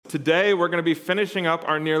Today, we're going to be finishing up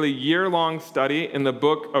our nearly year-long study in the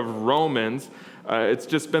book of Romans. It's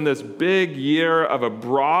just been this big year of a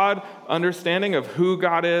broad understanding of who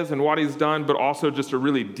God is and what He's done, but also just a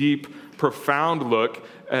really deep, profound look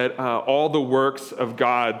at all the works of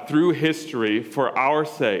God through history for our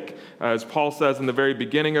sake. As Paul says in the very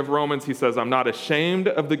beginning of Romans, he says, "I'm not ashamed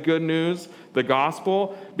of the good news, the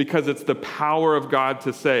gospel, because it's the power of God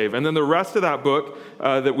to save." And then the rest of that book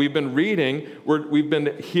that we've been reading, we've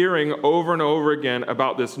been hearing over and over again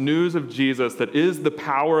about this news of Jesus that is the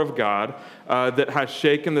power of God that has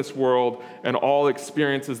shaken this world and all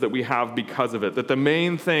experiences that we have because of it. That the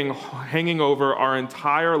main thing hanging over our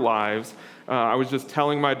entire lives, I was just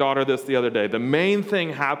telling my daughter this the other day, the main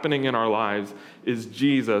thing happening in our lives is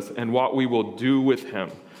Jesus and what we will do with Him.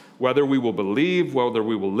 Whether we will believe, whether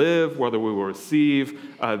we will live, whether we will receive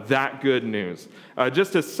that good news.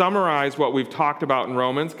 Just to summarize what we've talked about in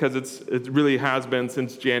Romans, because it really has been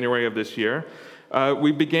since January of this year,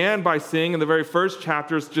 we began by seeing in the very first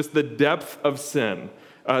chapters just the depth of sin.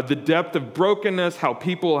 The depth of brokenness, how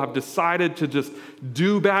people have decided to just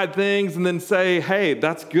do bad things and then say, hey,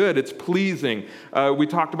 that's good, it's pleasing. We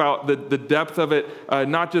talked about the depth of it,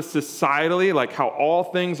 not just societally, like how all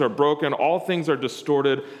things are broken, all things are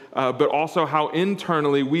distorted, but also how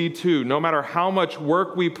internally we too, no matter how much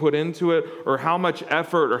work we put into it, or how much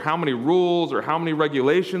effort, or how many rules, or how many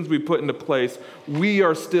regulations we put into place, we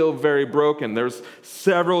are still very broken. There's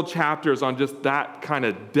several chapters on just that kind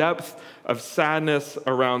of depth of sadness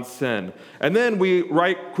around sin. And then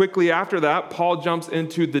right quickly after that, Paul jumps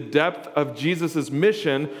into the depth of Jesus'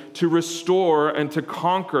 mission to restore and to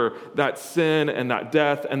conquer that sin and that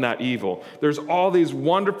death and that evil. There's all these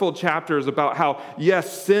wonderful chapters about how,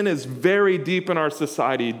 yes, sin is very deep in our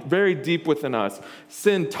society, very deep within us.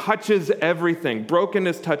 Sin touches everything.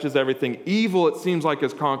 Brokenness touches everything. Evil, it seems like,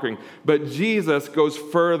 is conquering. But Jesus goes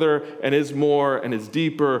further and is more and is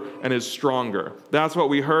deeper and is stronger. That's what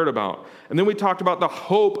we heard about. And then we talked about the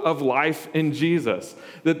hope of life in Jesus,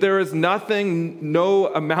 that there is nothing, no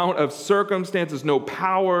amount of circumstances, no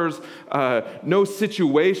powers, no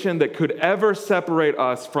situation that could ever separate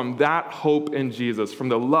us from that hope in Jesus, from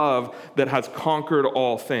the love that has conquered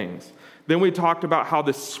all things. Then we talked about how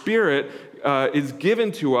the Spirit is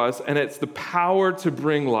given to us, and it's the power to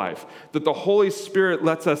bring life. That the Holy Spirit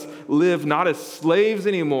lets us live not as slaves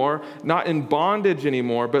anymore, not in bondage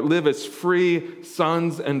anymore, but live as free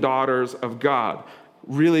sons and daughters of God.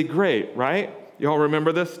 Really great, right? Y'all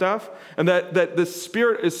remember this stuff? And that the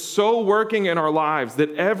Spirit is so working in our lives that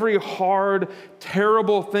every hard,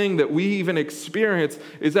 terrible thing that we even experience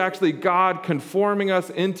is actually God conforming us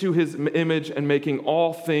into His image and making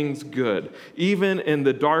all things good, even in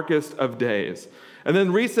the darkest of days. And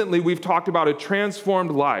then recently we've talked about a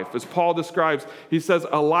transformed life. As Paul describes, he says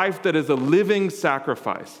a life that is a living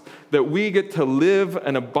sacrifice, that we get to live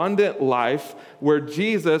an abundant life where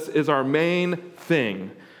Jesus is our main thing.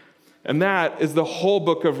 And that is the whole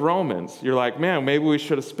book of Romans. You're like, man, maybe we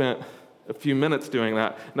should have spent a few minutes doing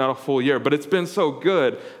that, not a full year. But it's been so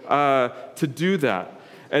good to do that.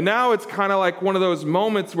 And now it's kind of like one of those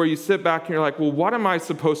moments where you sit back and you're like, well, what am I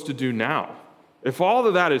supposed to do now? If all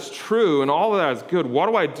of that is true and all of that is good, what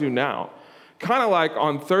do I do now? Kind of like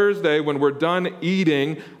on Thursday when we're done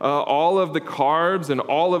eating all of the carbs and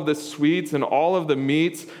all of the sweets and all of the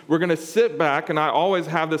meats, we're going to sit back, and I always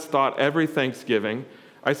have this thought every Thanksgiving.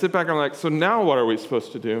 I sit back and I'm like, so now what are we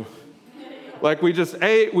supposed to do? Like, we just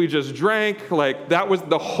ate, we just drank, like that was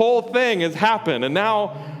the whole thing has happened. And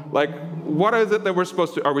now, like, what is it that we're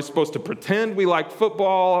supposed to, are we supposed to pretend we like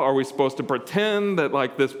football? Are we supposed to pretend that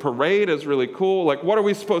like this parade is really cool? Like, what are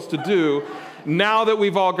we supposed to do now that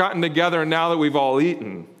we've all gotten together and now that we've all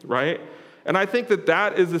eaten, right? And I think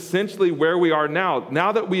that is essentially where we are now.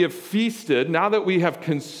 Now that we have feasted, now that we have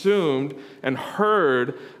consumed and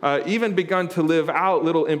heard, even begun to live out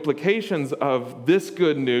little implications of this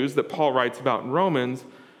good news that Paul writes about in Romans,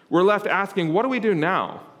 we're left asking, what do we do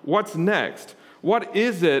now? What's next? What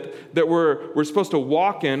is it that we're supposed to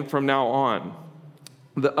walk in from now on?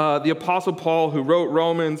 The Apostle Paul, who wrote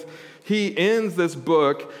Romans, he ends this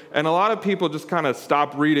book, and a lot of people just kind of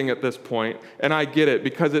stop reading at this point, and I get it,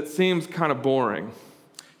 because it seems kind of boring.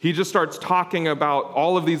 He just starts talking about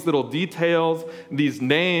all of these little details, these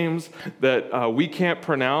names that we can't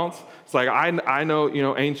pronounce. It's like, I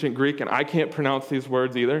know, ancient Greek, and I can't pronounce these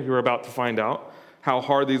words either. You're about to find out how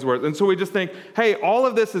hard these words. And so we just think, hey, all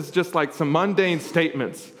of this is just like some mundane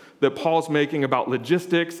statements that Paul's making about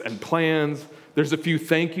logistics and plans. There's a few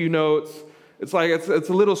thank you notes. It's like it's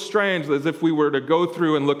a little strange, as if we were to go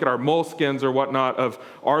through and look at our moleskins or whatnot of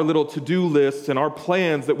our little to-do lists and our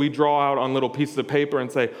plans that we draw out on little pieces of paper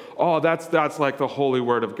and say, oh, that's like the holy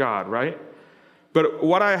word of God, right? But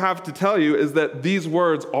what I have to tell you is that these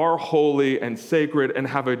words are holy and sacred and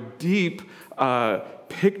have a deep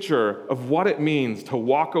picture of what it means to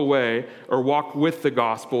walk away or walk with the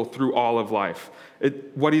gospel through all of life.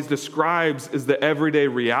 What he describes is the everyday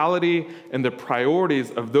reality and the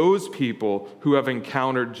priorities of those people who have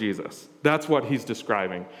encountered Jesus. That's what he's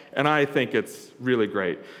describing. And I think it's really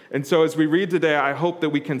great. And so as we read today, I hope that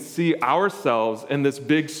we can see ourselves in this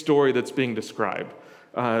big story that's being described.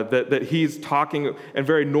 That he's talking in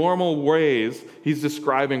very normal ways. He's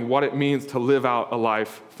describing what it means to live out a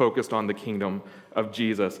life focused on the kingdom of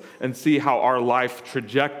Jesus, and see how our life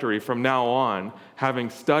trajectory from now on, having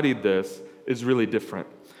studied this, is really different.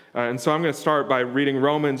 And so I'm going to start by reading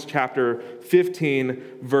Romans chapter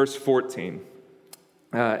 15, verse 14.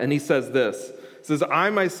 And he says this. He says, I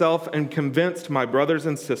myself am convinced, my brothers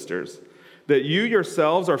and sisters, that you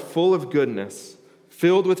yourselves are full of goodness,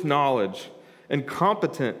 filled with knowledge, and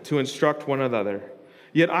competent to instruct one another.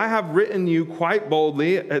 Yet I have written you quite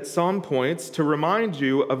boldly at some points to remind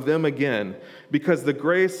you of them again, because the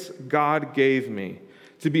grace God gave me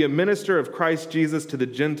to be a minister of Christ Jesus to the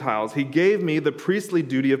Gentiles, he gave me the priestly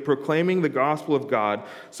duty of proclaiming the gospel of God,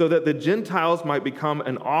 so that the Gentiles might become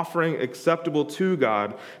an offering acceptable to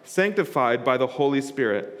God, sanctified by the Holy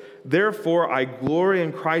Spirit. Therefore I glory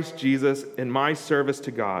in Christ Jesus in my service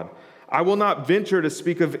to God. I will not venture to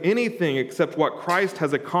speak of anything except what Christ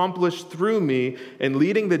has accomplished through me in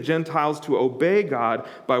leading the Gentiles to obey God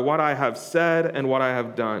by what I have said and what I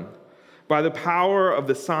have done. By the power of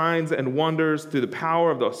the signs and wonders, through the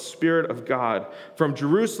power of the Spirit of God, from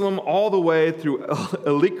Jerusalem all the way through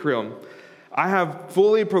Illyricum, I have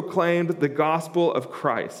fully proclaimed the gospel of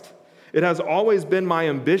Christ. It has always been my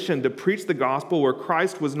ambition to preach the gospel where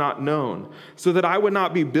Christ was not known, so that I would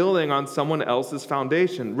not be building on someone else's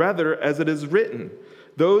foundation. Rather, as it is written,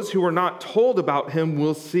 those who are not told about him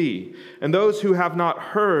will see, and those who have not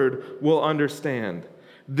heard will understand.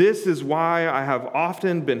 This is why I have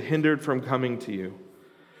often been hindered from coming to you.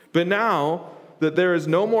 But now that there is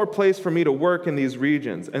no more place for me to work in these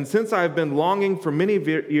regions, and since I have been longing for many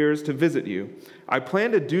years to visit you, I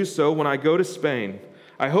plan to do so when I go to Spain.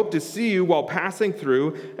 I hope to see you while passing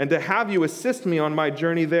through and to have you assist me on my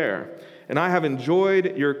journey there. And after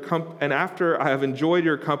I have enjoyed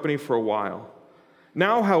your company for a while.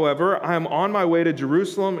 Now, however, I am on my way to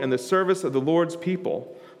Jerusalem in the service of the Lord's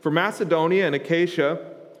people. For Macedonia and Achaia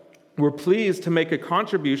were pleased to make a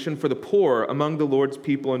contribution for the poor among the Lord's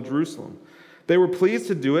people in Jerusalem. They were pleased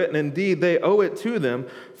to do it, and indeed they owe it to them.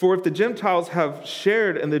 For if the Gentiles have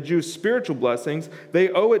shared in the Jews' spiritual blessings, they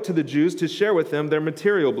owe it to the Jews to share with them their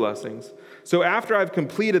material blessings. So after I've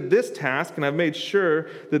completed this task and I've made sure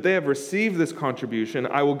that they have received this contribution,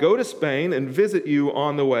 I will go to Spain and visit you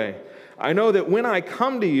on the way. I know that when I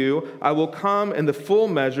come to you, I will come in the full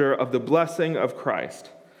measure of the blessing of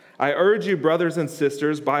Christ. I urge you, brothers and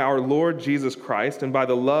sisters, by our Lord Jesus Christ and by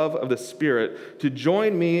the love of the Spirit, to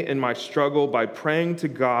join me in my struggle by praying to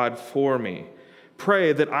God for me.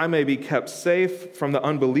 Pray that I may be kept safe from the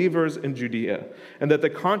unbelievers in Judea, and that the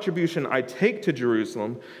contribution I take to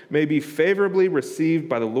Jerusalem may be favorably received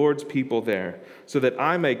by the Lord's people there, so that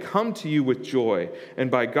I may come to you with joy,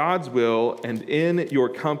 and by God's will and in your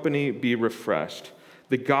company be refreshed.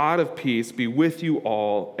 The God of peace be with you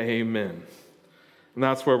all. Amen. And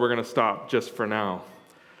that's where we're going to stop just for now.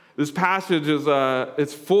 This passage is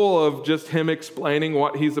it's full of just him explaining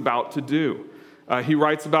what he's about to do. He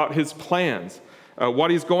writes about his plans. What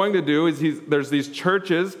he's going to do is there's these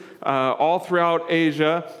churches all throughout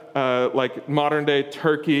Asia, like modern-day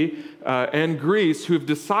Turkey and Greece, who've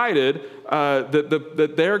decided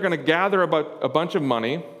that they're going to gather a bunch of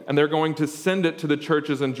money, and they're going to send it to the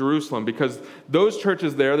churches in Jerusalem, because those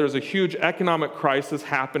churches there's a huge economic crisis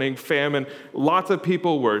happening, famine. Lots of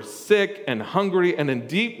people were sick and hungry and in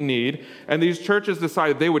deep need, and these churches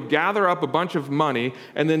decided they would gather up a bunch of money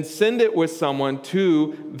and then send it with someone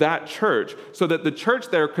to that church, so that the church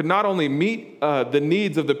there could not only meet the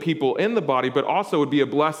needs of the people in the body, but also would be a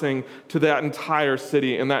blessing to that entire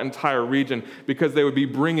city and that entire region, because they would be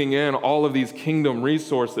bringing in all of these kingdom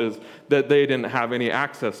resources that they didn't have any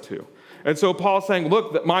access to. And so Paul's saying,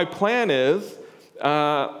 look, that my plan is,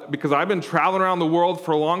 because I've been traveling around the world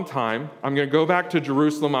for a long time, I'm going to go back to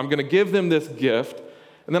Jerusalem, I'm going to give them this gift,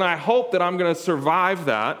 and then I hope that I'm going to survive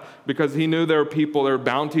that, because he knew there were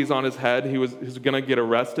bounties on his head, he was going to get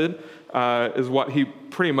arrested, is what he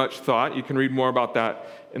pretty much thought. You can read more about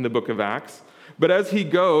that in the book of Acts. But as he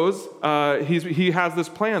goes, he has this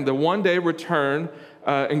plan to one day return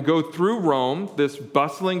and go through Rome, this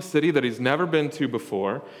bustling city that he's never been to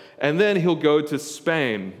before, and then he'll go to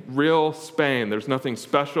Spain, real Spain. There's nothing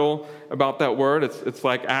special about that word. It's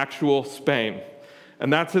like actual Spain.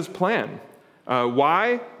 And that's his plan.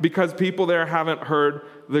 Why? Because people there haven't heard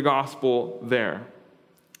the gospel there.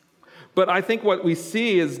 But I think what we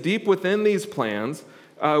see is deep within these plans,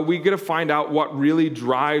 we get to find out what really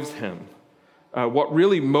drives him, what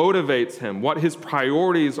really motivates him, what his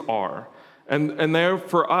priorities are. And they're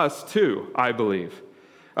for us too, I believe.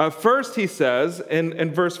 First, he says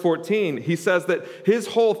in verse 14, he says that his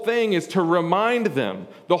whole thing is to remind them.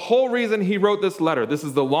 The whole reason he wrote this letter, this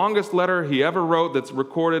is the longest letter he ever wrote that's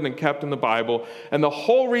recorded and kept in the Bible. And the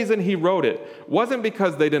whole reason he wrote it wasn't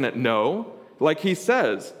because they didn't know, like he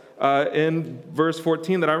says in verse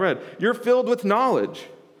 14 that I read. You're filled with knowledge.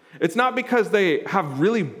 It's not because they have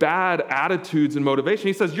really bad attitudes and motivation.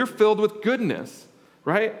 He says you're filled with goodness,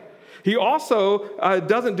 right? He also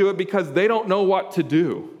doesn't do it because they don't know what to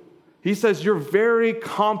do. He says, you're very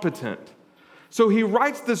competent. So he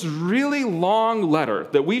writes this really long letter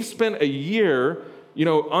that we've spent a year,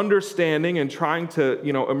 understanding and trying to,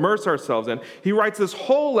 immerse ourselves in. He writes this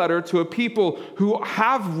whole letter to a people who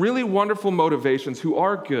have really wonderful motivations, who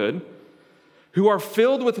are good, who are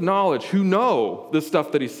filled with knowledge, who know the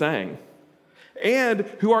stuff that he's saying, and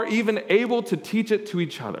who are even able to teach it to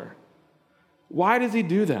each other. Why does he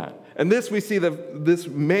do that? And this we see this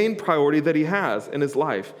main priority that he has in his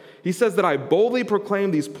life. He says that I boldly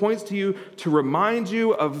proclaim these points to you to remind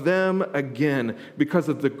you of them again because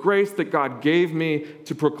of the grace that God gave me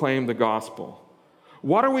to proclaim the gospel.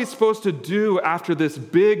 What are we supposed to do after this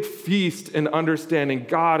big feast in understanding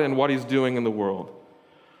God and what he's doing in the world?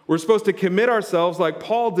 We're supposed to commit ourselves, like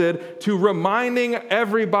Paul did, to reminding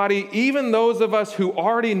everybody, even those of us who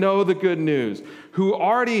already know the good news, who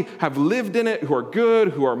already have lived in it, who are good,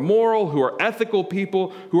 who are moral, who are ethical people,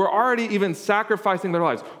 who are already even sacrificing their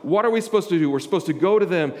lives. What are we supposed to do? We're supposed to go to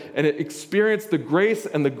them and experience the grace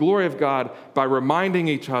and the glory of God by reminding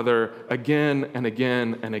each other again and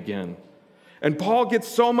again and again. And Paul gets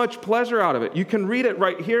so much pleasure out of it. You can read it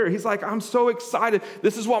right here. He's like, I'm so excited.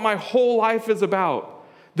 This is what my whole life is about.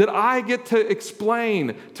 That I get to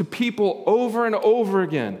explain to people over and over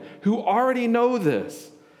again who already know this.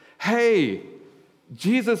 Hey,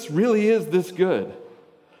 Jesus really is this good.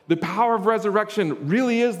 The power of resurrection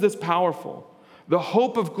really is this powerful. The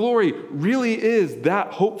hope of glory really is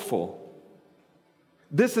that hopeful.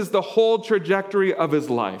 This is the whole trajectory of his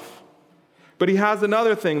life. But he has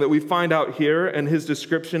another thing that we find out here in his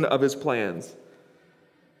description of his plans.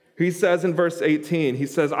 He says in verse 18, he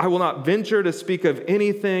says, I will not venture to speak of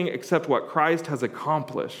anything except what Christ has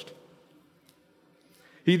accomplished.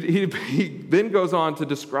 He then goes on to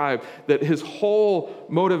describe that his whole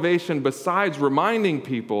motivation, besides reminding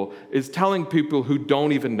people, is telling people who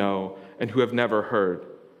don't even know and who have never heard.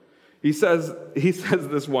 He says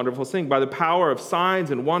this wonderful thing, by the power of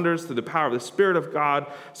signs and wonders, through the power of the Spirit of God,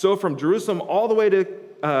 so from Jerusalem all the way to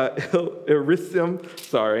Elysium,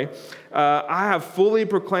 I have fully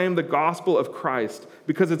proclaimed the gospel of Christ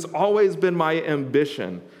because it's always been my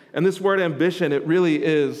ambition. And this word ambition, it really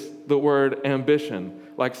is the word ambition.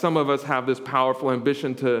 Like some of us have this powerful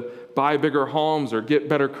ambition to buy bigger homes or get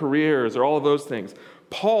better careers or all of those things.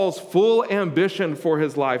 Paul's full ambition for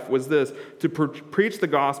his life was this, to preach the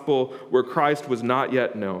gospel where Christ was not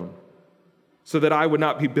yet known, so that I would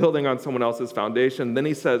not be building on someone else's foundation. Then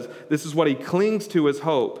he says, this is what he clings to as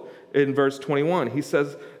hope in verse 21. He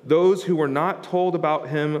says, those who were not told about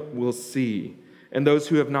him will see, and those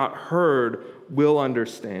who have not heard will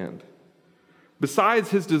understand. Besides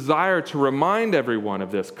his desire to remind everyone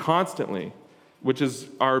of this constantly, which is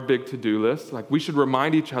our big to-do list, like we should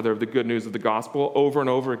remind each other of the good news of the gospel over and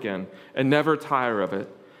over again and never tire of it.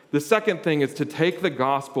 The second thing is to take the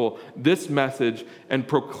gospel, this message, and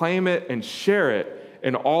proclaim it and share it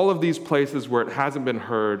in all of these places where it hasn't been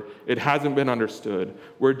heard, it hasn't been understood,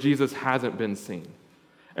 where Jesus hasn't been seen.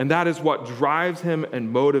 And that is what drives him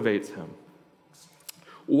and motivates him.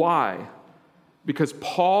 Why? Because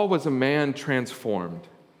Paul was a man transformed.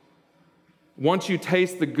 Once you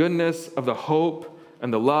taste the goodness of the hope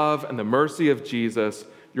and the love and the mercy of Jesus,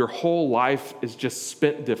 your whole life is just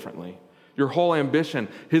spent differently. Your whole ambition,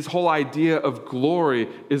 his whole idea of glory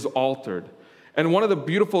is altered. And one of the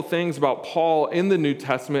beautiful things about Paul in the New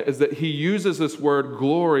Testament is that he uses this word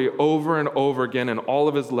glory over and over again in all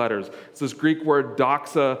of his letters. It's this Greek word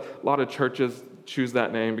doxa. A lot of churches choose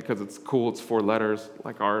that name because it's cool. It's 4 letters,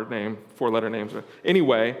 like our name, 4-letter names.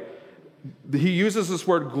 Anyway, he uses this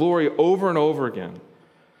word glory over and over again.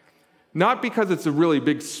 Not because it's a really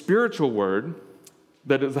big spiritual word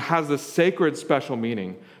that has a sacred special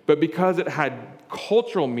meaning, but because it had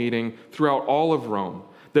cultural meaning throughout all of Rome.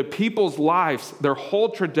 That people's lives, their whole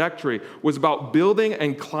trajectory was about building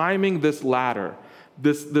and climbing this ladder.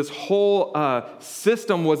 This whole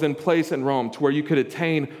system was in place in Rome to where you could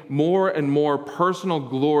attain more and more personal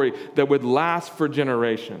glory that would last for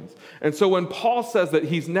generations. And so when Paul says that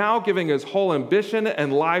he's now giving his whole ambition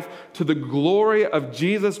and life to the glory of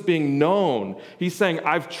Jesus being known, he's saying,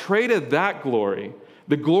 I've traded that glory,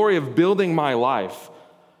 the glory of building my life,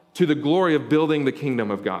 to the glory of building the kingdom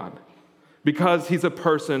of God. Because he's a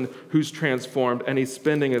person who's transformed and he's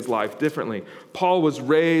spending his life differently. Paul was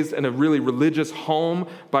raised in a really religious home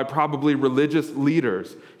by probably religious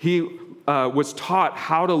leaders. He was taught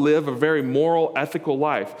how to live a very moral, ethical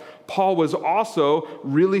life. Paul was also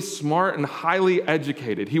really smart and highly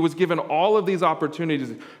educated. He was given all of these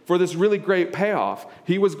opportunities for this really great payoff.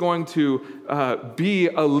 He was going to be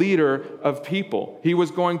a leader of people. He was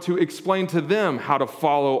going to explain to them how to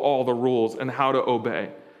follow all the rules and how to obey.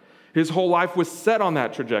 His whole life was set on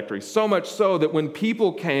that trajectory, so much so that when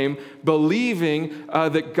people came believing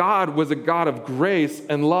that God was a God of grace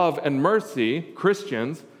and love and mercy,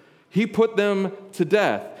 Christians, he put them to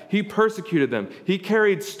death. He persecuted them. He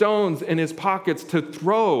carried stones in his pockets to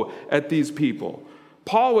throw at these people.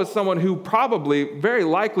 Paul was someone who probably, very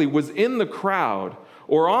likely, was in the crowd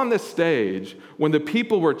or on the stage when the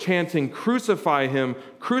people were chanting, crucify him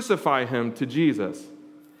to Jesus.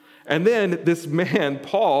 And then this man,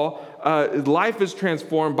 Paul, life is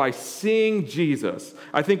transformed by seeing Jesus.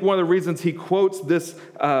 I think one of the reasons he quotes this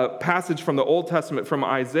passage from the Old Testament from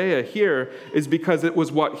Isaiah here is because it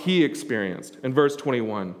was what he experienced. In verse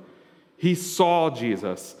 21, he saw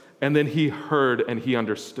Jesus, and then he heard and he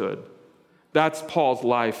understood. That's Paul's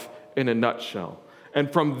life in a nutshell.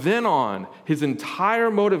 And from then on, his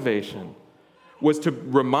entire motivation was to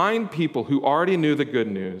remind people who already knew the good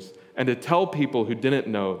news and to tell people who didn't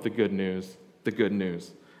know the good news, the good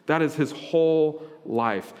news. That is his whole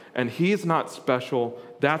life. And he's not special.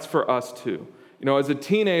 That's for us too. You know, as a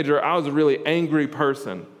teenager, I was a really angry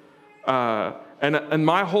person. And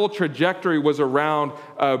my whole trajectory was around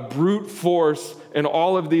brute force in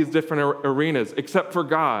all of these different arenas, except for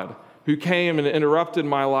God, who came and interrupted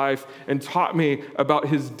my life and taught me about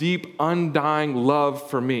his deep, undying love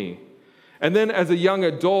for me. And then as a young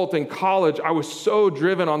adult in college, I was so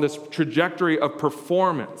driven on this trajectory of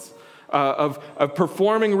performance, of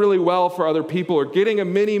performing really well for other people or getting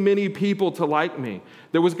many people to like me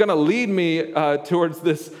that was going to lead me towards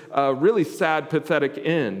this really sad, pathetic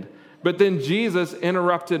end. But then Jesus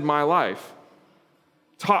interrupted my life,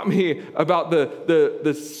 taught me about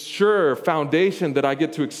the sure foundation that I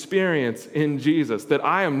get to experience in Jesus, that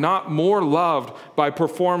I am not more loved by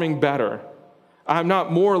performing better. I'm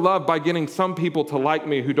not more loved by getting some people to like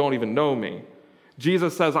me who don't even know me.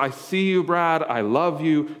 Jesus says, I see you, Brad. I love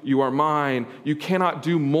you. You are mine. You cannot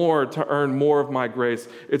do more to earn more of my grace.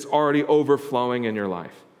 It's already overflowing in your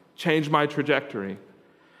life. Change my trajectory.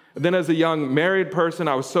 And then as a young married person,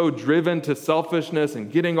 I was so driven to selfishness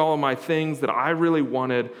and getting all of my things that I really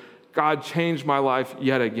wanted. God changed my life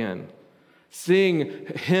yet again. Seeing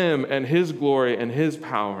him and his glory and his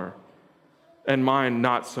power, and mine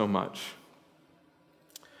not so much.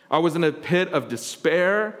 I was in a pit of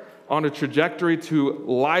despair on a trajectory to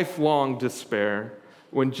lifelong despair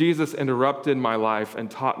when Jesus interrupted my life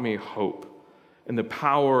and taught me hope and the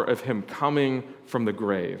power of him coming from the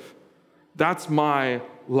grave. That's my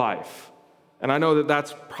life. And I know that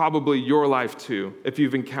that's probably your life too, if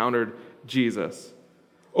you've encountered Jesus.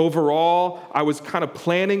 Overall, I was kind of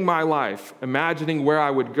planning my life, imagining where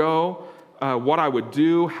I would go, what I would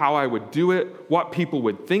do, how I would do it, what people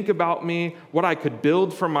would think about me, what I could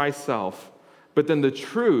build for myself. But then the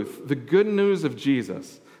truth, the good news of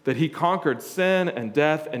Jesus, that he conquered sin and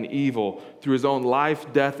death and evil through his own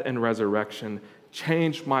life, death, and resurrection,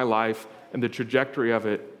 changed my life and the trajectory of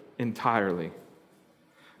it entirely.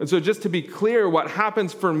 And so just to be clear, what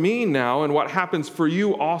happens for me now and what happens for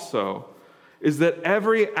you also is that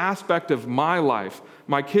every aspect of my life,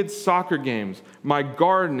 my kids' soccer games, my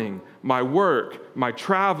gardening, my work, my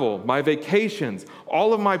travel, my vacations,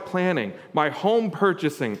 all of my planning, my home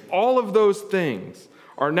purchasing, all of those things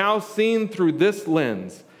are now seen through this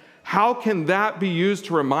lens. How can that be used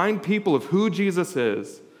to remind people of who Jesus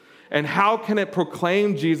is? And how can it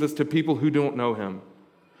proclaim Jesus to people who don't know him?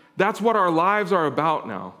 That's what our lives are about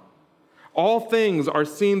now. All things are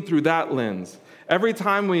seen through that lens. Every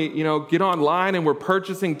time we, get online and we're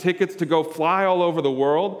purchasing tickets to go fly all over the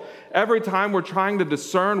world, every time we're trying to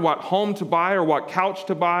discern what home to buy or what couch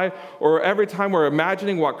to buy, or every time we're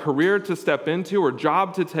imagining what career to step into or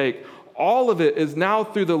job to take, all of it is now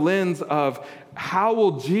through the lens of how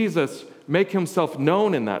will Jesus make himself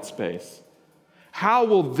known in that space? How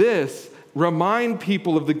will this remind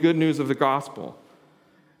people of the good news of the gospel?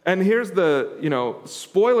 And here's the,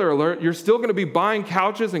 spoiler alert, you're still going to be buying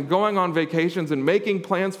couches and going on vacations and making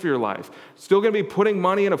plans for your life. Still going to be putting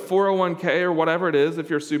money in a 401k or whatever it is if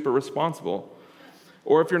you're super responsible.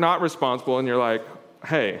 Or if you're not responsible and you're like,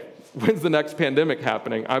 hey, when's the next pandemic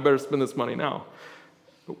happening? I better spend this money now.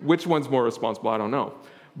 Which one's more responsible? I don't know.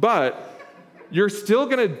 But you're still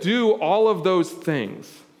going to do all of those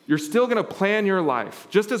things. You're still going to plan your life,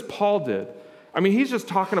 just as Paul did. I mean, he's just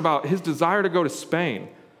talking about his desire to go to Spain.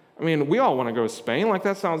 I mean, we all want to go to Spain. Like,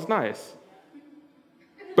 that sounds nice.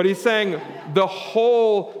 But he's saying the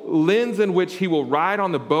whole lens in which he will ride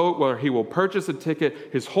on the boat, where he will purchase a ticket,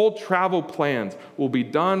 his whole travel plans will be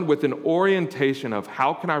done with an orientation of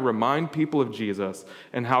how can I remind people of Jesus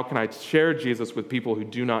and how can I share Jesus with people who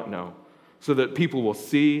do not know so that people will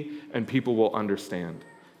see and people will understand.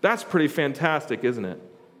 That's pretty fantastic, isn't it?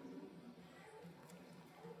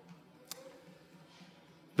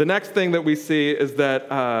 The next thing that we see is that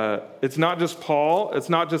it's not just Paul, it's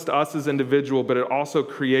not just us as individuals, but it also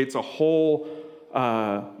creates a whole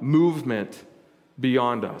movement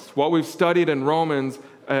beyond us. What we've studied in Romans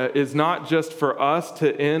is not just for us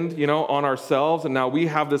to end, on ourselves, and now we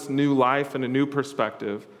have this new life and a new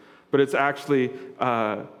perspective, but it's actually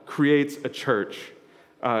creates a church.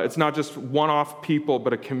 It's not just one-off people,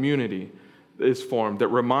 but a community is formed that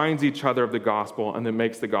reminds each other of the gospel and that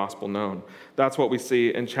makes the gospel known. That's what we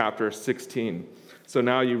see in chapter 16. So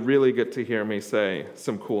now you really get to hear me say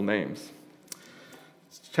some cool names.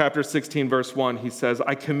 Chapter 16, verse 1, he says,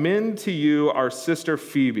 I commend to you our sister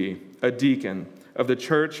Phoebe, a deacon of the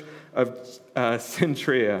church of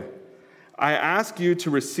Cenchrea. I ask you to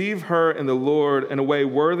receive her in the Lord in a way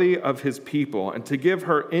worthy of his people, and to give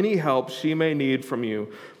her any help she may need from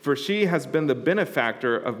you, for she has been the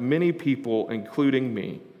benefactor of many people, including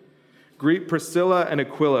me. Greet Priscilla and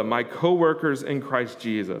Aquila, my co-workers in Christ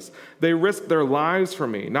Jesus. They risked their lives for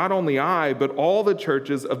me. Not only I, but all the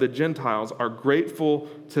churches of the Gentiles are grateful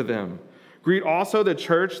to them. Greet also the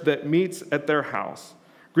church that meets at their house.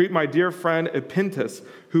 Greet my dear friend Epintus,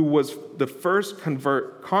 who was the first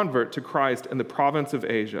convert to Christ in the province of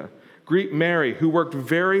Asia. Greet Mary, who worked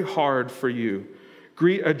very hard for you.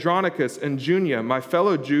 Greet Andronicus and Junia, my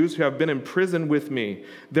fellow Jews who have been in prison with me.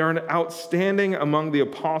 They're outstanding among the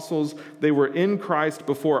apostles. They were in Christ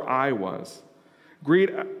before I was.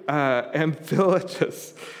 Greet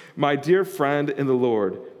Amphilachus, my dear friend in the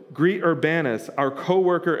Lord. Greet Urbanus, our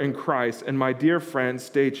co-worker in Christ, and my dear friend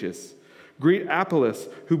Stachys. Greet Apollos,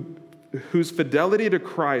 whose fidelity to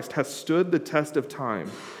Christ has stood the test of time.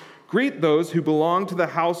 Greet those who belong to the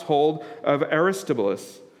household of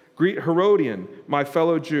Aristobulus. Greet Herodian, my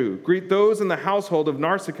fellow Jew. Greet those in the household of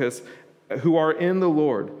Narcissus who are in the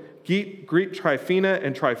Lord. Greet Tryphena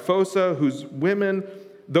and Tryphosa,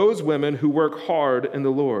 those women who work hard in the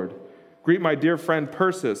Lord. Greet my dear friend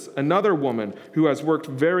Persis, another woman who has worked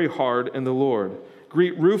very hard in the Lord.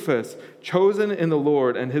 Greet Rufus, chosen in the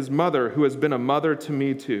Lord, and his mother, who has been a mother to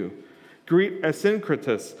me too. Greet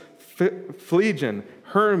Asyncritus, Phlegon,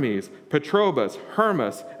 Hermes, Patrobas,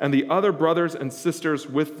 Hermas, and the other brothers and sisters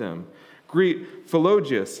with them. Greet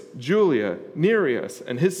Philologus, Julia, Nereus,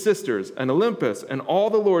 and his sisters, and Olympus, and all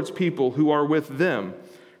the Lord's people who are with them.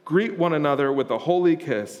 Greet one another with a holy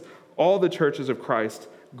kiss. All the churches of Christ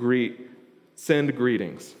send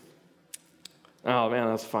greetings. Oh man,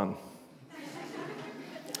 that's fun.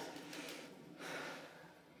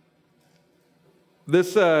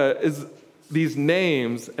 This is these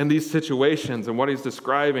names and these situations, and what he's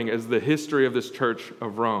describing is the history of this church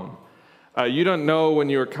of Rome. You don't know when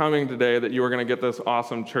you were coming today that you were going to get this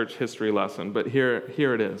awesome church history lesson, but here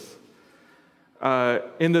it is.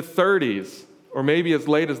 In the 30s, or maybe as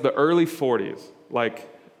late as the early 40s, like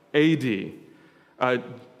AD, a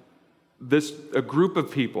group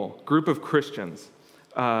of Christians,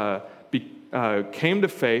 came to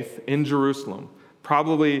faith in Jerusalem.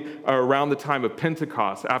 Probably around the time of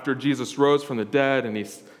Pentecost, after Jesus rose from the dead and he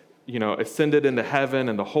ascended into heaven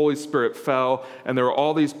and the Holy Spirit fell, and there were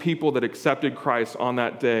all these people that accepted Christ on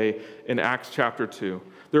that day in Acts chapter 2.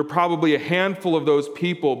 There were probably a handful of those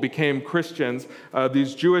people became Christians,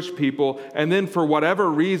 these Jewish people, and then for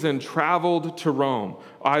whatever reason traveled to Rome,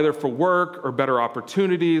 either for work or better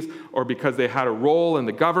opportunities or because they had a role in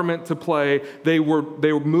the government to play. They were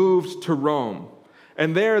moved to Rome.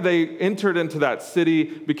 And there they entered into that city,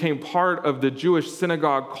 became part of the Jewish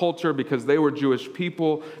synagogue culture because they were Jewish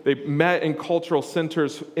people. They met in cultural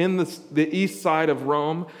centers in the east side of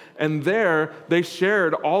Rome. And there they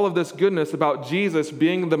shared all of this goodness about Jesus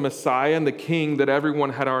being the Messiah and the King that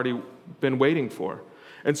everyone had already been waiting for.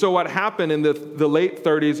 And so what happened in the late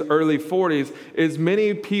 30s, early 40s, is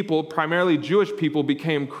many people, primarily Jewish people,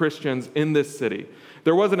 became Christians in this city.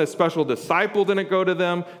 There wasn't a special disciple didn't go to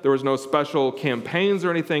them. There was no special campaigns or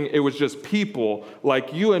anything. It was just people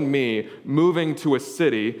like you and me moving to a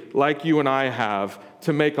city like you and I have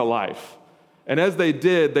to make a life. And as they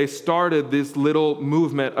did, they started this little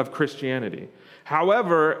movement of Christianity.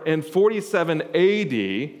 However, in 47 AD,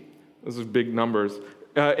 this is big numbers,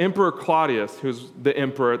 Emperor Claudius, who's the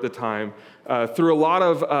emperor at the time, through a lot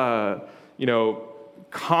of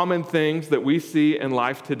common things that we see in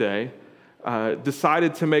life today,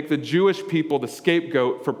 decided to make the Jewish people the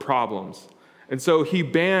scapegoat for problems. And so he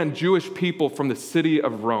banned Jewish people from the city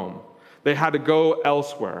of Rome. They had to go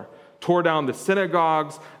elsewhere, tore down the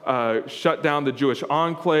synagogues, shut down the Jewish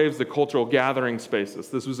enclaves, the cultural gathering spaces.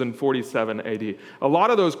 This was in 47 AD. A lot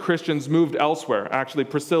of those Christians moved elsewhere. Actually,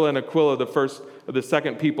 Priscilla and Aquila, the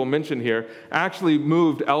second people mentioned here, actually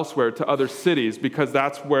moved elsewhere to other cities because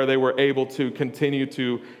that's where they were able to continue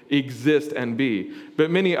to exist and be. But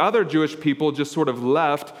many other Jewish people just sort of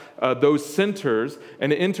left those centers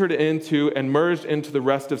and entered into and merged into the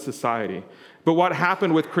rest of society. But what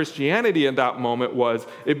happened with Christianity in that moment was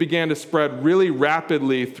it began to spread really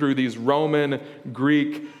rapidly through these Roman,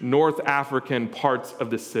 Greek, North African parts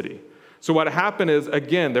of the city. So what happened is,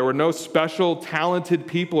 again, there were no special talented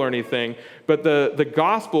people or anything, but the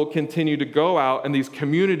gospel continued to go out and these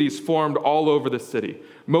communities formed all over the city.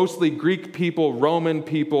 Mostly Greek people, Roman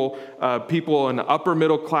people, people in the upper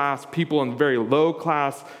middle class, people in very low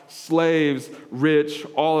class, slaves, rich,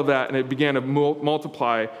 all of that, and it began to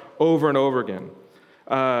multiply over and over again.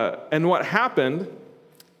 And what happened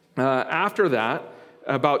after that,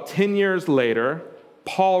 about 10 years later,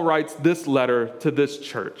 Paul writes this letter to this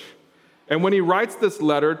church. And when he writes this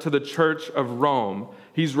letter to the church of Rome,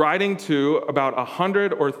 he's writing to about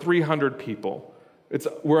 100 or 300 people.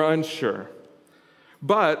 We're unsure.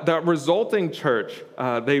 But that resulting church,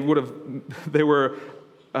 they were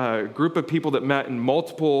a group of people that met in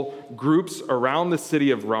multiple groups around the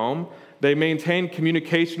city of Rome. They maintained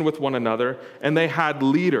communication with one another, and they had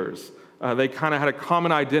leaders. They kind of had a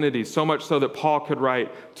common identity, so much so that Paul could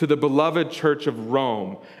write to the beloved church of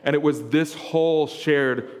Rome. And it was this whole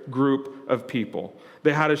shared group of people.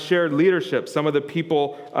 They had a shared leadership. Some of the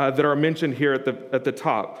people that are mentioned here at the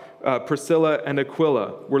top, Priscilla and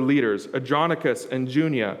Aquila were leaders. Andronicus and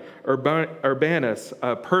Junia, Urbanus,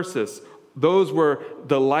 Persis, those were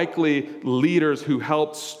the likely leaders who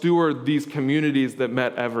helped steward these communities that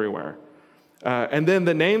met everywhere. And then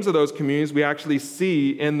the names of those communities we actually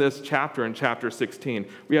see in this chapter, in chapter 16.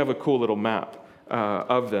 We have a cool little map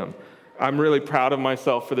of them. I'm really proud of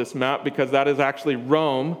myself for this map because that is actually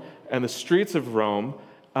Rome and the streets of Rome.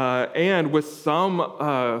 And with some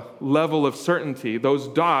level of certainty, those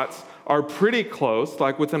dots are pretty close,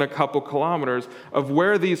 like within a couple kilometers, of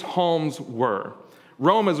where these homes were.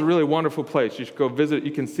 Rome is a really wonderful place. You should go visit. You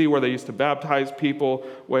can see where they used to baptize people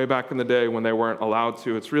way back in the day when they weren't allowed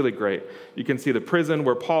to. It's really great. You can see the prison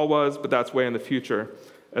where Paul was, but that's way in the future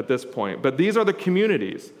at this point. But these are the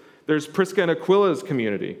communities. There's Prisca and Aquila's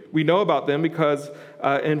community. We know about them because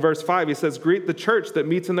in verse 5, he says, "Greet the church that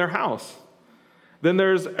meets in their house." Then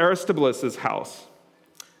there's Aristobulus' house.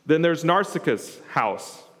 Then there's Narcissus'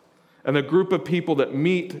 house and the group of people that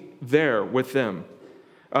meet there with them.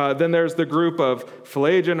 Then there's the group of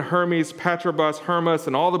Phlegon, Hermes, Patrobas, Hermas,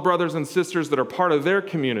 and all the brothers and sisters that are part of their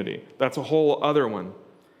community. That's a whole other one.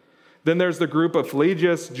 Then there's the group of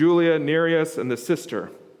Pelagius, Julia, Nereus, and the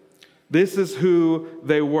sister. This is who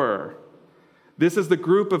they were. This is the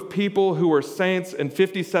group of people who were saints in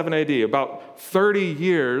 57 AD, about 30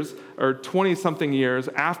 years or 20-something years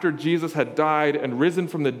after Jesus had died and risen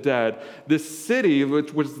from the dead. This city,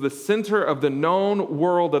 which was the center of the known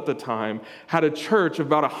world at the time, had a church of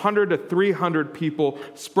about 100 to 300 people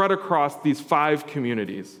spread across these 5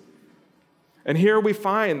 communities. And here we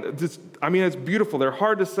find this, it's beautiful. They're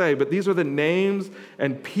hard to say, but these are the names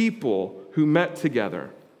and people who met together,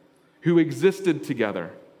 who existed together.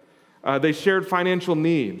 They shared financial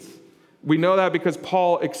needs. We know that because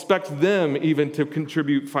Paul expects them even to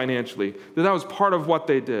contribute financially. That was part of what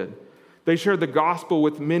they did. They shared the gospel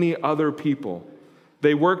with many other people.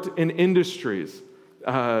 They worked in industries.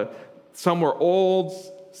 Some were old,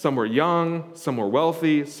 some were young, some were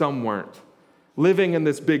wealthy, some weren't. Living in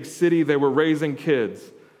this big city, they were raising kids.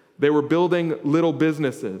 They were building little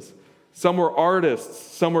businesses. Some were artists.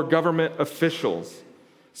 Some were government officials.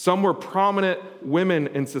 Some were prominent women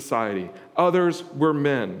in society. Others were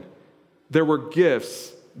men. There were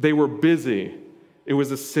gifts. They were busy. It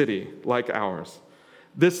was a city like ours.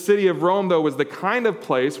 This city of Rome, though, was the kind of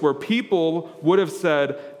place where people would have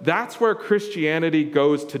said, that's where Christianity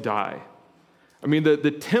goes to die. I mean,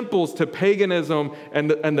 the temples to paganism and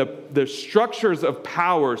the structures of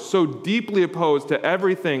power so deeply opposed to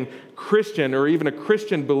everything Christian or even a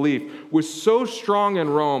Christian belief was so strong in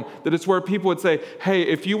Rome that it's where people would say, hey,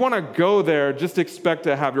 if you want to go there, just expect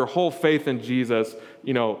to have your whole faith in Jesus,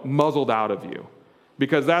 muzzled out of you.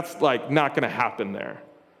 Because that's not going to happen there.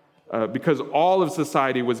 Because all of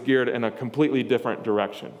society was geared in a completely different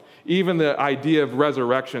direction. Even the idea of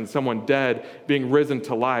resurrection, someone dead being risen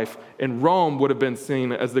to life, in Rome would have been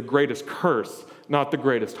seen as the greatest curse, not the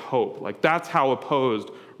greatest hope. That's how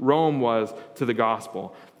opposed Rome was to the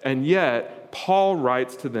gospel. And yet, Paul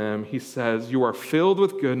writes to them, he says, you are filled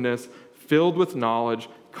with goodness, filled with knowledge,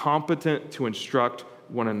 competent to instruct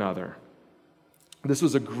one another. This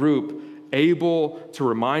was a group able to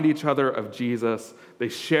remind each other of Jesus. They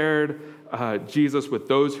shared Jesus with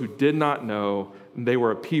those who did not know. And they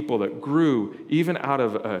were a people that grew even out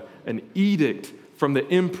of an edict from the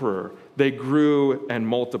emperor. They grew and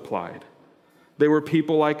multiplied. They were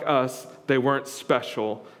people like us. They weren't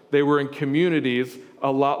special. They were in communities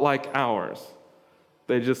a lot like ours.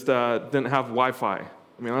 They just didn't have Wi-Fi.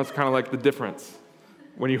 I mean, that's kind of like the difference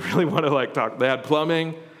when you really want to talk. They had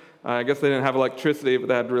plumbing. I guess they didn't have electricity, but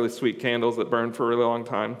they had really sweet candles that burned for a really long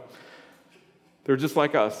time. They're just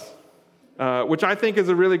like us, which I think is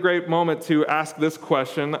a really great moment to ask this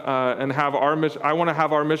question and have I want to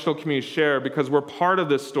have our missional community share, because we're part of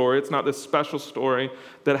this story. It's not this special story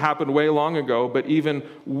that happened way long ago, but even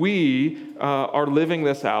we are living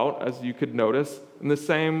this out, as you could notice, in the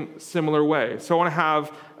similar way. So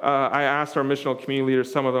I asked our missional community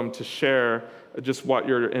leaders, some of them, to share just what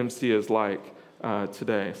your MC is like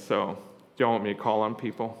today. So do you want me to call on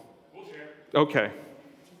people? We'll share. Okay.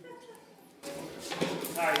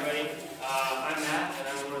 Hi, everybody. I'm Matt, and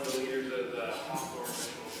I'm one of the leaders of the Hawthorne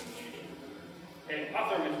Missional Community. Hey,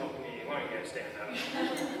 Hawthorne Missional Community, why don't you guys stand up?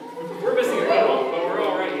 We're missing a couple, but we're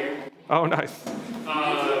all right here. Oh, nice.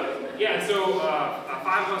 So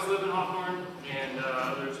 5 of us live in Hawthorne, and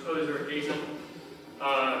others are adjacent.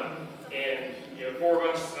 And 4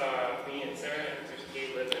 of us, me and Sarah and Sister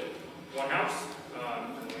Kate, live in one house.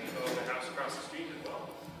 And we own the house across the street as well.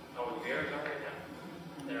 Where the Bears are right now.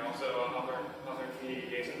 They're also Hawthorne community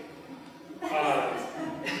adjacent.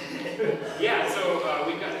 So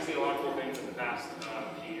we've got to see a lot of cool things in the past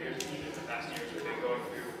few years. Even in the past years, we've been going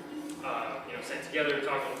through, sitting together,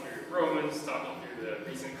 talking through Romans, talking through the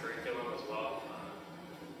recent curriculum as well,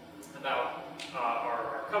 about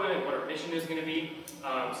our covenant, what our mission is going to be.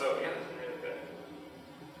 That's been really good.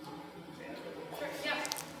 Sure, yeah.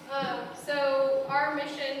 So our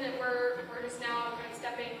mission that we're just now kind of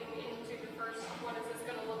stepping into the first, what is this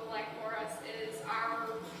going to look like for us, is our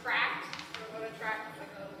tract. We're going to tract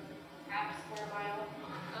like a half square mile.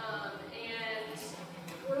 And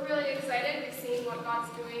we're really excited. We've seen what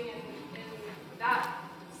God's doing in that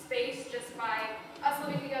space just by us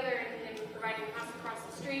living together and providing a house across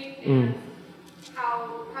the street, and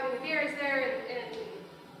how having the beers there, and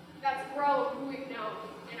that's grown who we've known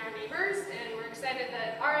in our neighbors, and we're excited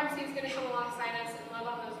that RMC is going to come alongside us and love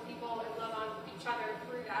on those people and love on each other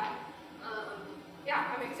through that.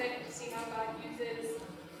 I'm excited to see how God uses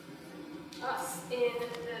us in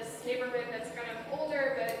this neighborhood that's kind of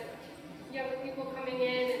older, but younger people coming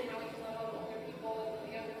in, and how we can love on older people and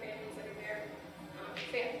the younger families that are there.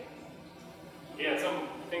 Some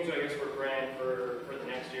things I guess we're praying for the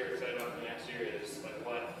next year, excited about the next year, is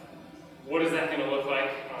what is that going to look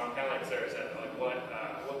like? Kind of like Sarah said,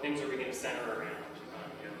 what things are we going to center around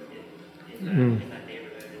in that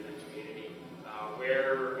neighborhood, in the community?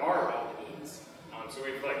 Where are all the needs? So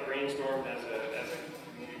we've brainstormed as a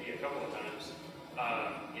community a couple of times.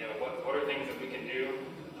 What are things that we can do?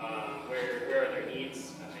 Where are there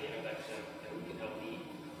needs that we can help meet?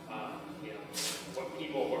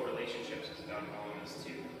 What relationships is God calling us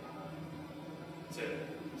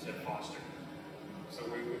to foster? So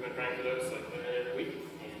we've been praying for those literally every week,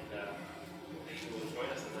 and you will join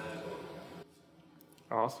us in that as well.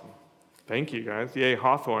 Awesome. Thank you, guys. Yay,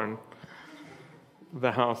 Hawthorne,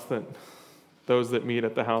 the house that those that meet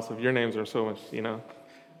at the house of your names are so much,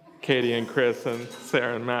 Katie and Chris and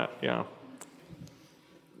Sarah and Matt. Yeah.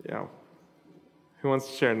 Who wants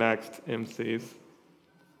to share next? MCs.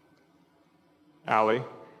 Allie.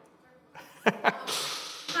 Hi,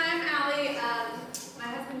 I'm Allie. My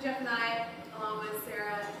husband Jeff and I, along with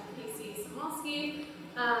Sarah and Casey Samolsky,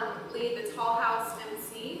 lead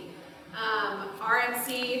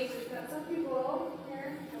RMC, we've got some people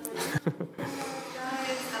here.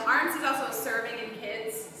 RMC is also serving in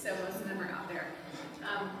kids, so most of them are out there.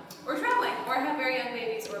 Or traveling, or have very young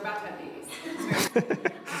babies, or about to have babies.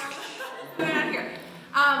 They're not here.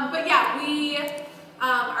 But yeah, we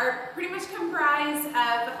are pretty much comprised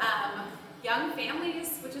of young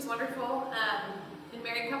families, which is wonderful. And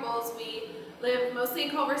married couples. We live mostly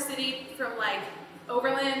in Culver City, from like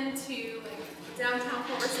Overland to like downtown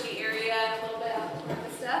Culver City area, and a little bit out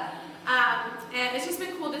of stuff. And it's just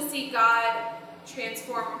been cool to see God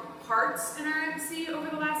transform hearts in our MC over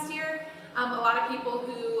the last year. A lot of people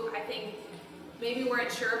who I think maybe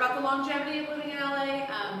weren't sure about the longevity of living in LA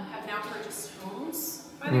have now purchased homes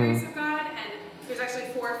by the grace of God. And there's actually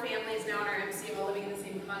 4 families now in our MC all living in the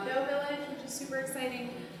same condo village, which is super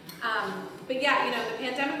exciting. But yeah, you know, the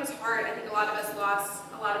pandemic was hard. I think a lot of us lost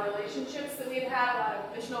a lot of relationships that we've had, a lot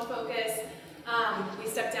of missional focus. We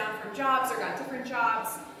stepped down from jobs or got different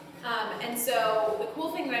jobs. And so the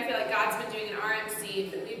cool thing that I feel like God's been doing in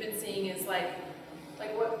RMC that we've been seeing is like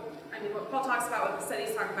what Paul talks about, what the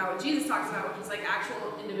studies talk about, what Jesus talks about, which is like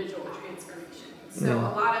actual individual transformation. So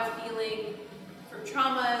a lot of healing from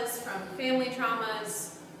traumas, from family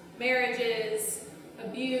traumas, marriages,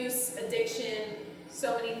 abuse, addiction,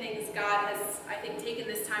 so many things. God has, I think, taken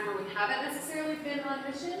this time where we haven't necessarily been on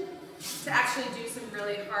mission to actually do some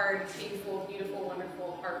really hard, painful, beautiful,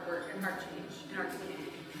 wonderful heart work and heart change in our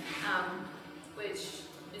community, which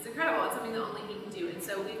is incredible. It's something that only He can do. And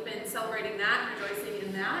so we've been celebrating that, rejoicing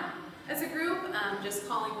in that as a group, just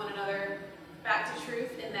calling one another back to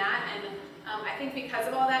truth in that. And I think because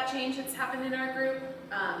of all that change that's happened in our group,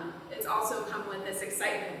 it's also come with this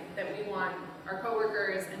excitement that we want our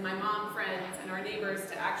coworkers and my mom friends and our neighbors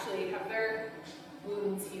to actually have their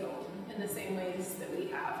wounds healed in the same ways that we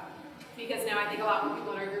have. Because now I think a lot more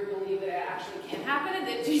people in our group believe that it actually can happen and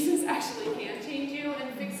that Jesus actually can change you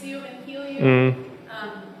and fix you and heal you.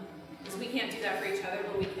 Because we can't do that for each other,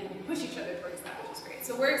 but we can push each other towards that, which is great.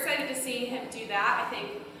 So we're excited to see Him do that. I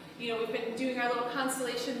think, you know, we've been doing our little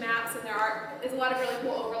constellation maps, and there's a lot of really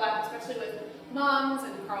cool overlap, especially with moms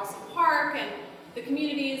and Carlson Park and the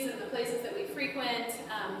communities and the places that we frequent,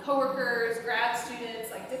 coworkers, grad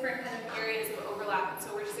students, like different kind of areas of overlap. And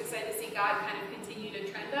so we're just excited to see God kind of continue to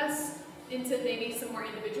trend us into maybe some more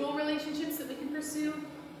individual relationships that we can pursue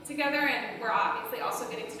together. And we're obviously also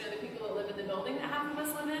getting to know the people that live in the building that half of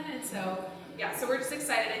us live in. And so, yeah, so we're just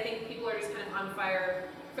excited. I think people are just kind of on fire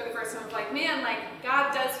for the first time of like, man, like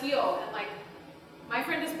God does heal. And like, my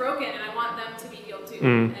friend is broken and I want them to be healed too.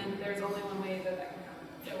 And there's only one way that can happen.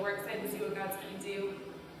 So we're excited to see what God's going to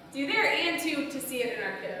do there, and to see it in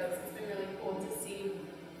our kiddos. It's been really cool to see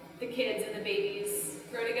the kids and the babies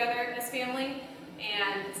grow together as family.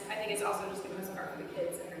 And I think it's also just given us a heart for the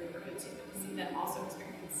kids in our neighborhood too, to see them also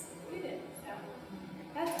experience what we did. So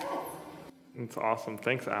that's it. It's awesome.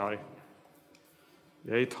 Thanks, Allie.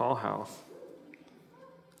 Yay, Tall House.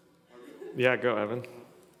 Yeah, go, Evan.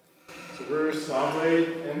 So we're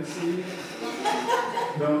Sawblade MC.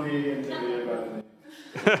 Don't be intimidated by the name.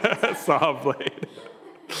 Sawblade.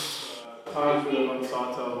 Todd's live on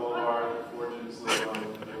Sawtell Boulevard. Fortunes live on Sawblade.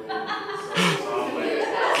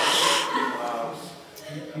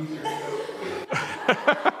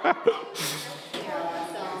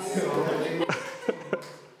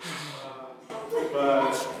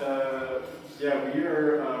 Yeah, we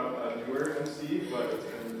are a newer MC, but it's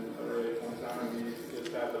been a really fun time. We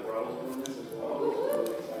just had the Brothers Movement as well, which is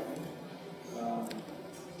really exciting.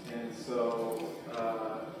 And so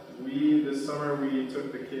this summer we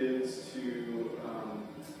took the kids to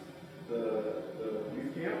the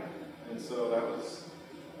youth camp, and so that was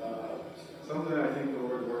something that I think the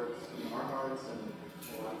Lord worked in our hearts and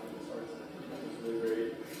a lot of people's hearts. It was really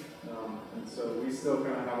great. And so we still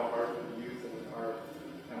kind of have a heart for the youth and our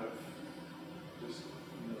kind of just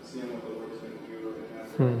seeing what the Lord's going to do in that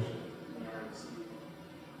direction in our MC.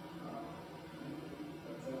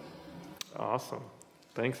 That's us. Awesome.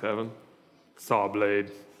 Thanks, Evan. Sawblade.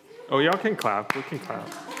 Oh, y'all can clap. We can clap.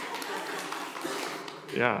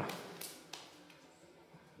 Yeah.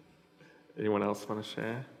 Anyone else want to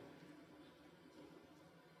share?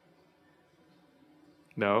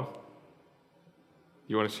 No?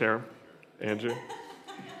 You want to share, Andrew?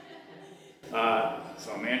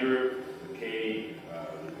 So I'm Andrew, Katie.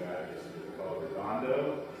 We've got, I guess we call it Redondo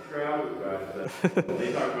crowd. We've got,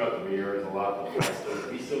 they talk about the beers a lot,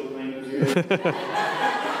 but we still claim the beer. They live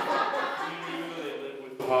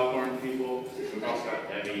with the Hawthorne people. We've also got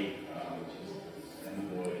Debbie, and the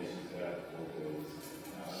boys. She's got 4 boys.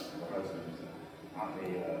 Her husband's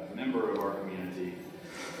a member of our community,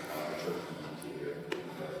 church community here.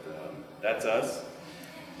 But that's us.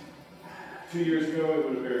 2 years ago, I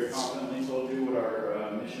would have very confidently told you what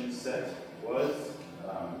our mission set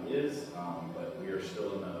is, but we are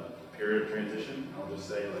still in a period of transition. I'll just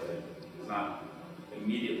say, it's not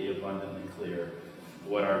immediately abundantly clear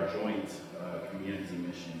what our joint community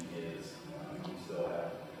mission is. We still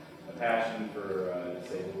have a passion for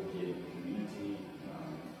disabled kid community,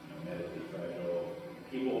 medically fragile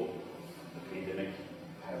people. The pandemic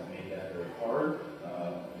has made that very hard.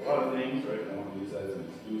 A lot of things, right? I don't want to use that as an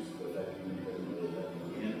excuse, but that community doesn't really let you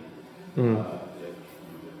in. If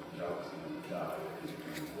the job's going to die.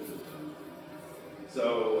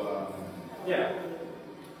 So, yeah,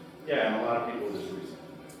 and a lot of people just recently.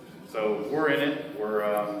 So we're in it.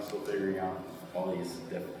 We're still figuring out all these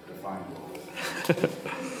defined roles. We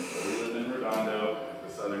live in Redondo,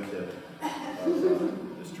 the southern tip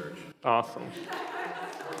of this church. Awesome.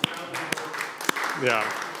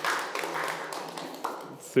 Yeah.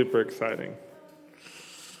 Super exciting.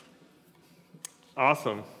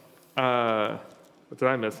 Awesome. Did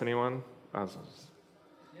I miss anyone?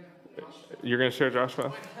 You're going to share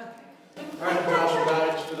Joshua? I'm Joshua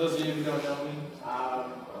Goddard. For those of you who don't know me,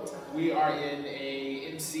 we are in a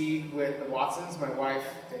MC with the Watsons, my wife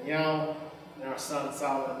Danielle, and our son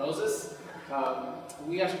Solomon Moses.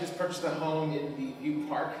 We actually just purchased a home in the View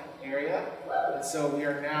Park area, and so we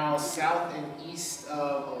are now south and east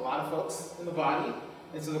of a lot of folks in the body,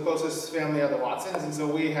 and so the closest family are the Watsons, and so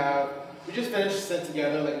we just finished Sent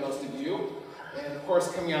Together like most of you, and of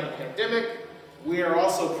course coming out of the pandemic, we are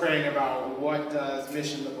also praying about what does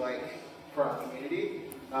mission look like for our community.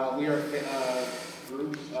 We are a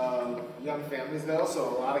group of young families though,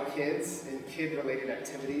 so a lot of kids and kid-related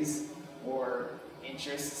activities or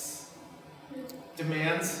interests,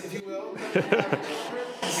 demands, if you will.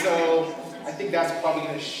 So I think that's probably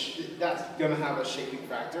gonna have a shaping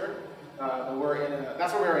factor. But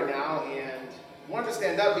that's where we are right now, and I wanted to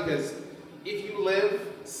stand up because if you live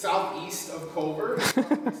southeast of Culver,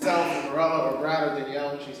 south of Morella or Brad or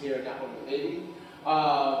Danielle, she's here, got home with a baby,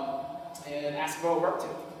 and ask about what we're up to.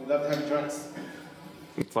 We'd love to have you join us.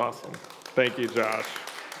 That's awesome. Thank you, Josh.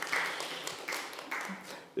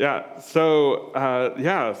 Yeah, so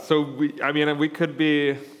we could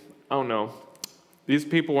be, I don't know, these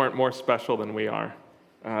people weren't more special than we are.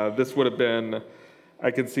 This would have been, I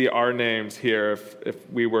could see our names here if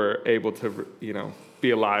we were able to, be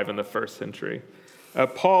alive in the first century.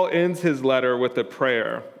 Paul ends his letter with a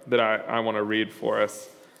prayer that I want to read for us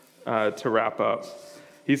to wrap up.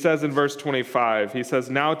 He says in verse 25, he says,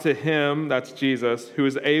 "Now to him," that's Jesus, "who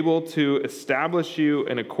is able to establish you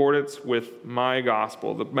in accordance with my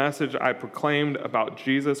gospel, the message I proclaimed about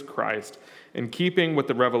Jesus Christ, in keeping with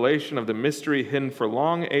the revelation of the mystery hidden for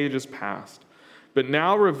long ages past, but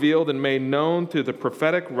now revealed and made known through the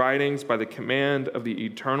prophetic writings by the command of the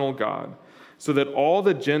eternal God, so that all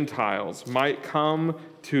the Gentiles might come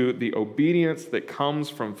to the obedience that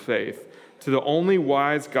comes from faith. To the only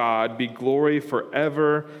wise God be glory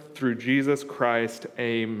forever through Jesus Christ.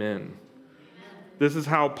 Amen." This is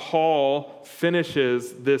how Paul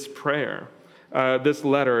finishes this prayer. This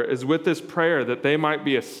letter is with this prayer that they might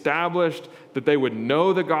be established, that they would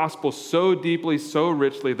know the gospel so deeply, so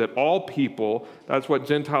richly, that all people, that's what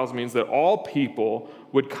Gentiles means, that all people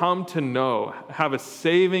would come to know, have a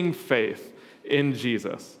saving faith in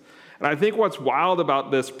Jesus. And I think what's wild about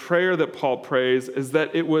this prayer that Paul prays is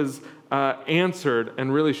that it was answered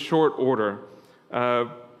in really short order.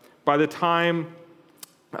 By the time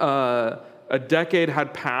a decade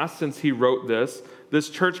had passed since he wrote this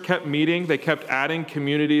church kept meeting. They kept adding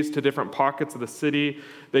communities to different pockets of the city.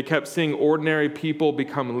 They kept seeing ordinary people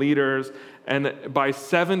become leaders. And by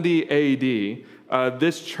 70 AD,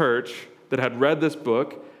 this church that had read this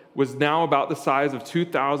book was now about the size of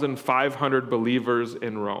 2,500 believers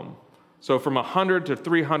in Rome. So from 100 to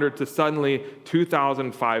 300 to suddenly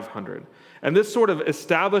 2,500. And this sort of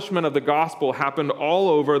establishment of the gospel happened all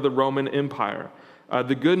over the Roman Empire.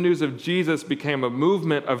 The good news of Jesus became a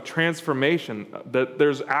movement of transformation that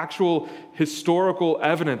there's actual historical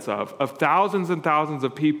evidence of thousands and thousands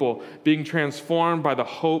of people being transformed by the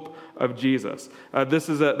hope of Jesus.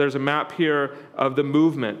 There's a map here of the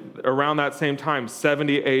movement around that same time,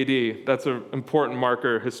 70 AD. That's an important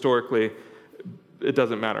marker historically. It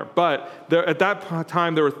doesn't matter. But at that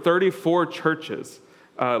time, there were 34 churches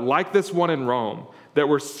like this one in Rome that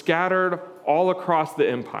were scattered all across the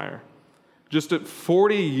empire. Just at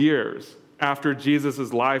 40 years after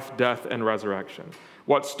Jesus' life, death, and resurrection.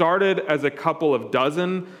 What started as a couple of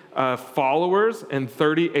dozen followers in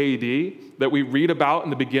 30 AD that we read about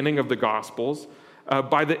in the beginning of the Gospels,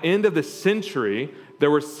 by the end of the century,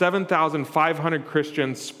 there were 7,500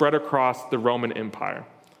 Christians spread across the Roman Empire.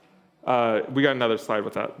 We got another slide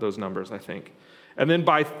with those numbers, I think. And then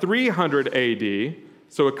by 300 AD,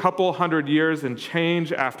 so a couple hundred years and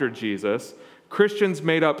change after Jesus, Christians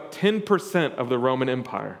made up 10% of the Roman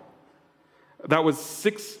Empire. That was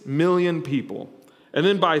 6 million people. And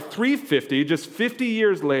then by 350, just 50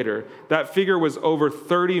 years later, that figure was over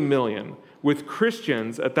 30 million, with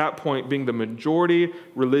Christians at that point being the majority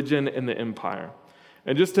religion in the empire.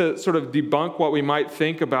 And just to sort of debunk what we might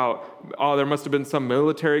think about, there must have been some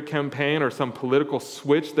military campaign or some political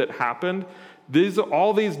switch that happened,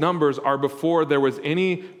 all these numbers are before there was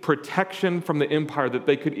any protection from the empire that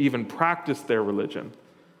they could even practice their religion.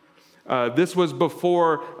 This was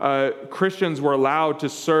before Christians were allowed to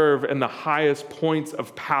serve in the highest points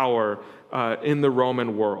of power in the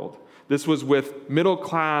Roman world. This was with middle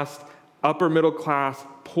class, upper middle class,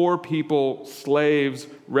 poor people, slaves,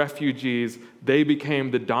 refugees. They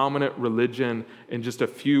became the dominant religion in just a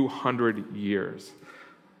few hundred years.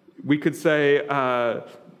 We could say, a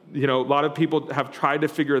lot of people have tried to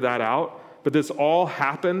figure that out, but this all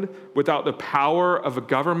happened without the power of a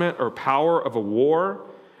government or power of a war.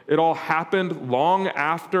 It all happened long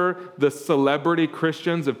after the celebrity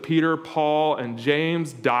Christians of Peter, Paul, and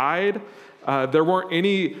James died.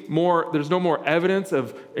 There's no more evidence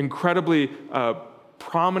of incredibly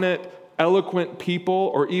prominent, eloquent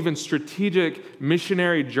people or even strategic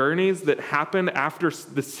missionary journeys that happened after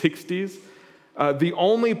the 60s. The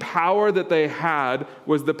only power that they had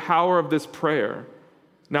was the power of this prayer.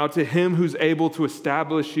 Now to him who's able to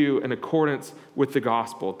establish you in accordance with the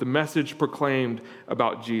gospel, the message proclaimed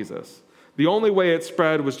about Jesus. The only way it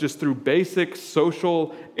spread was just through basic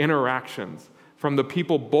social interactions from the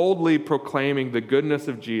people boldly proclaiming the goodness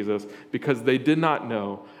of Jesus because they did not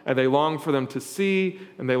know, and they longed for them to see,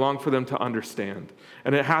 and they longed for them to understand.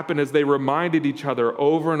 And it happened as they reminded each other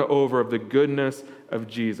over and over of the goodness of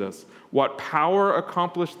Jesus. What power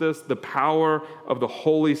accomplished this? The power of the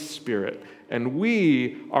Holy Spirit. And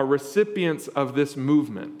we are recipients of this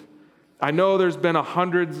movement. I know there's been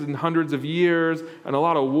hundreds and hundreds of years and a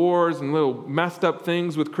lot of wars and little messed up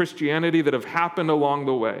things with Christianity that have happened along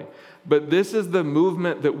the way. But this is the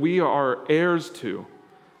movement that we are heirs to.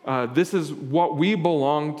 This is what we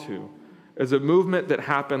belong to, is a movement that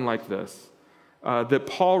happened like this. That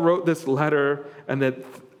Paul wrote this letter, and that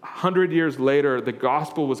 100 years later, the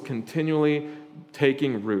gospel was continually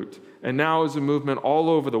taking root. And now is a movement all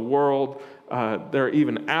over the world. There are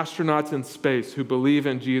even astronauts in space who believe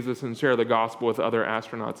in Jesus and share the gospel with other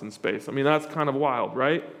astronauts in space. I mean, that's kind of wild,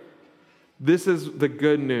 right? This is the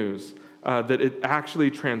good news, that it actually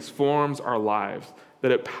transforms our lives,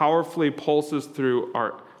 that it powerfully pulses through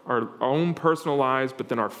our own personal lives, but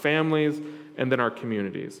then our families and then our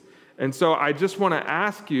communities. And so I just want to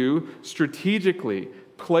ask you strategically,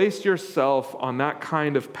 place yourself on that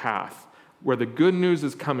kind of path where the good news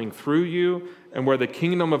is coming through you and where the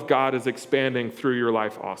kingdom of God is expanding through your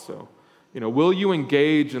life also. Will you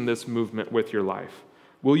engage in this movement with your life?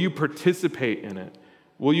 Will you participate in it?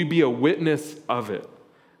 Will you be a witness of it?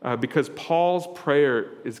 Because Paul's prayer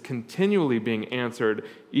is continually being answered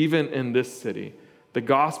even in this city. The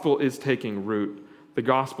gospel is taking root. The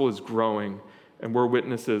gospel is growing, and we're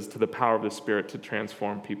witnesses to the power of the Spirit to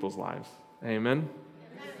transform people's lives. Amen?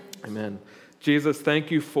 Amen. Jesus, thank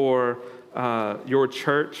you for your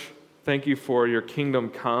church. Thank you for your kingdom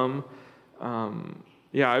come.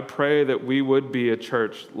 I pray that we would be a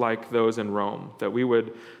church like those in Rome,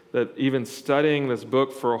 that even studying this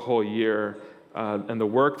book for a whole year and the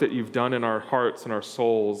work that you've done in our hearts and our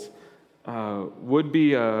souls would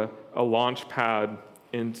be a launch pad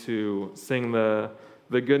into seeing the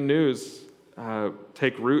good news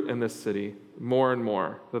take root in this city more and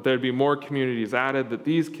more, that there'd be more communities added, that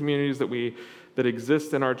these communities that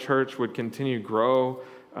exist in our church would continue to grow.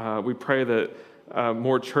 We pray that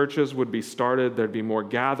more churches would be started, there'd be more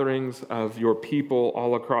gatherings of your people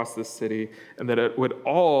all across this city, and that it would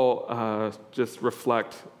all just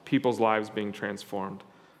reflect people's lives being transformed,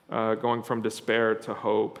 going from despair to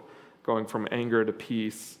hope, going from anger to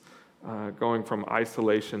peace, going from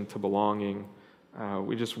isolation to belonging.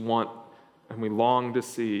 We just want and we long to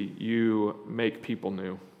see you make people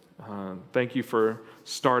new. Thank you for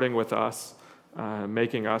starting with us,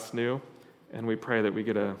 making us new, and we pray that we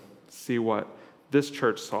get to see what this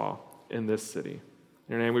church saw in this city.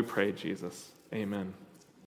 In your name we pray, Jesus. Amen.